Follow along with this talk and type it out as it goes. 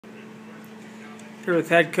Here with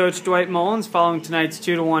head coach Dwight Mullins following tonight's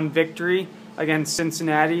 2-1 victory against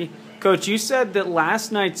Cincinnati. Coach, you said that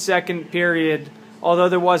last night's second period, although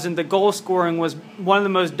there wasn't the goal scoring, was one of the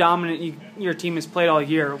most dominant your team has played all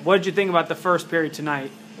year. What did you think about the first period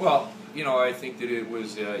tonight? Well, I think that it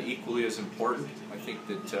was equally as important. I think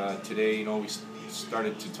that today, we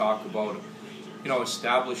started to talk about,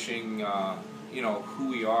 establishing, who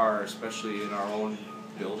we are, especially in our own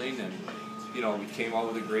building, and we came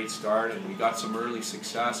out with a great start, and we got some early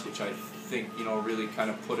success, which I think, really kind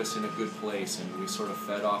of put us in a good place, and we sort of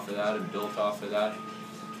fed off of that and built off of that.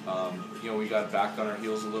 We got back on our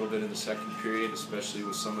heels a little bit in the second period, especially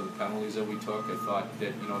with some of the penalties that we took. I thought that,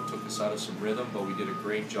 it took us out of some rhythm, but we did a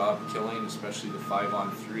great job killing, especially the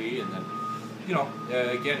 5-on-3, and then,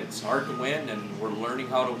 again, it's hard to win, and we're learning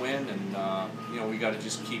how to win, and, we got to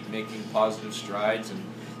just keep making positive strides, and,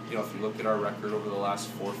 if you look at our record over the last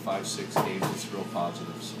 4, 5, 6 games, it's real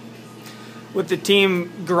positive. So. With the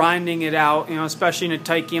team grinding it out, especially in a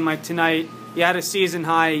tight game like tonight, you had a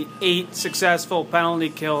season-high 8 successful penalty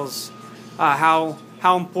kills. How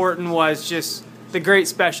important was just the great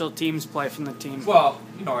special teams play from the team? Well,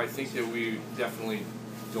 I think that we definitely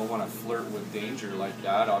don't want to flirt with danger like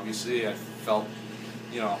that. Obviously, I felt,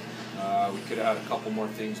 we could have had a couple more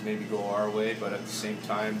things maybe go our way, but at the same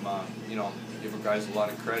time, give our guys a lot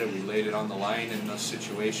of credit. We laid it on the line in those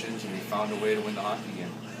situations, and we found a way to win the hockey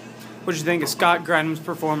game. What did you think of Scott Grenham's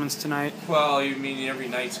performance tonight? Well, every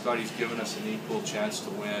night Scotty's given us an equal chance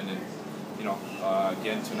to win, and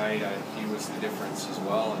again tonight he was the difference as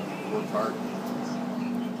well, and worked hard.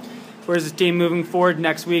 Where's the team moving forward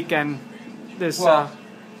next weekend?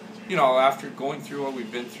 After going through what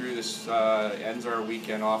we've been through, this ends our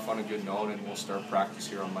weekend off on a good note, and we'll start practice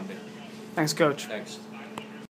here on Monday. Thanks, Coach. Thanks.